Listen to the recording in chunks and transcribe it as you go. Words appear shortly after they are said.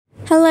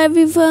Hello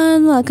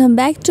everyone, welcome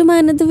back to my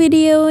another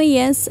video.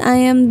 Yes, I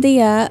am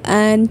Diya,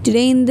 and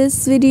today in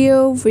this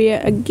video we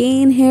are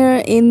again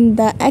here in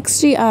the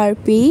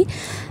XDRP,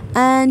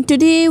 and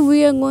today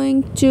we are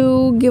going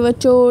to give a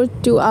tour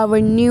to our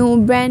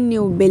brand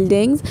new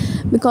buildings,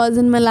 because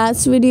in my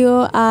last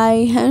video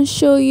I have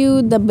shown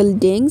you the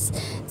buildings.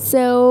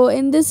 So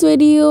in this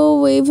video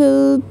we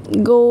will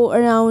go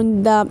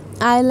around the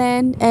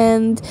island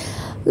and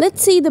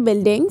let's see the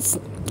buildings.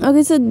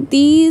 Okay, so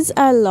these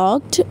are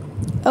locked.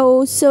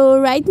 So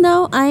right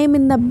now I am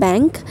in the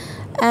bank,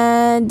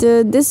 and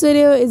this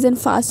video is in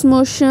fast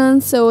motion,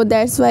 so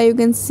that's why you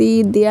can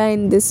see Diya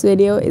in this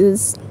video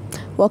is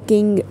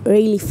walking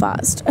really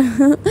fast.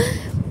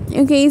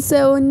 Okay,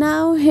 so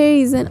now here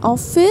is an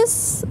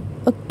office.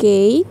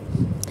 Okay,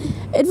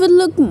 it would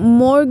look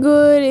more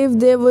good if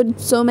there were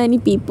so many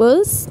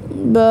peoples,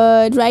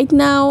 but right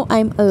now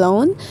I'm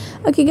alone.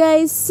 Okay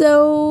guys,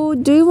 so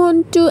do you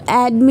want to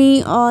add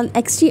me on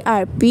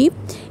XDRP?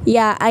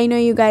 Yeah, I know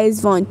you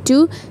guys want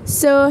to,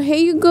 so here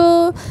you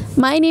go.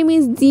 My name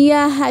is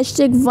Diya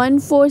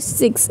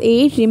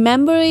 #1468,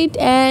 remember it,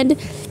 and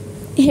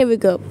here we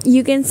go.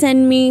 You can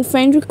send me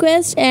friend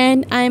request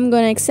and I'm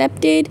gonna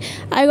accept it.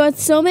 I got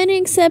so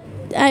many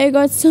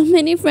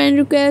friend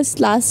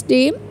requests last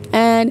day,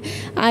 and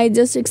I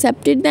just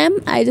accepted them.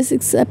 I just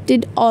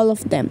accepted all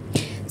of them,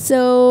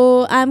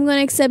 so I'm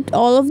gonna accept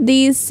all of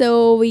these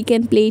so we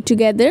can play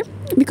together,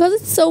 because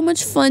it's so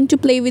much fun to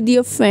play with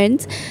your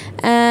friends.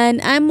 And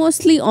I'm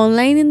mostly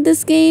online in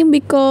this game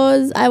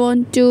because I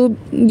want to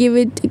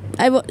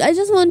I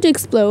just want to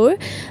explore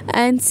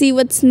and see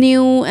what's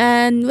new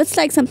and what's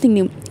like something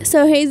new.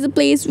 So here's the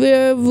place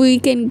where we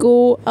can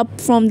go up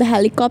from the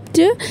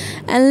helicopter,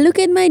 and look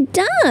at my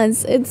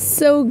dance, it's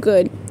so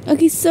good.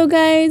 Okay, so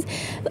guys,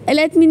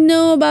 let me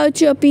know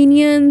about your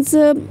opinions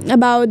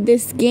about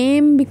this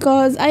game,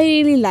 because I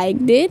really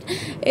liked it.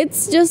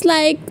 It's just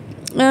like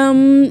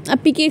a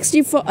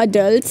PKXD for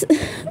adults.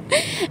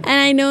 And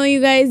I know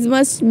you guys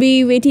must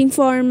be waiting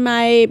for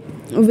my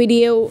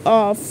video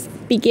of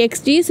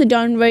PKXD, so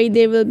don't worry,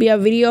 there will be a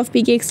video of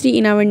PKXD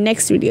in our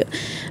next video.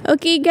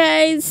 Okay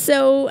guys,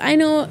 so I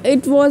know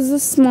it was a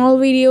small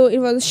video, it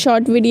was a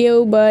short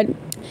video, but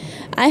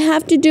I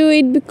have to do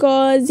it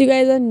because you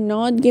guys are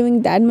not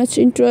giving that much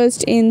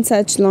interest in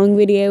such long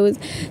videos.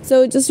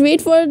 So just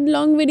wait for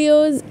long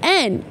videos,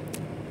 and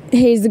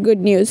here's the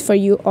good news for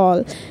you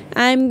all.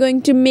 I'm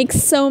going to make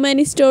so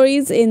many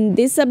stories in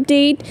this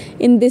update,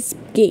 in this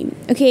game.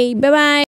 Okay, bye bye.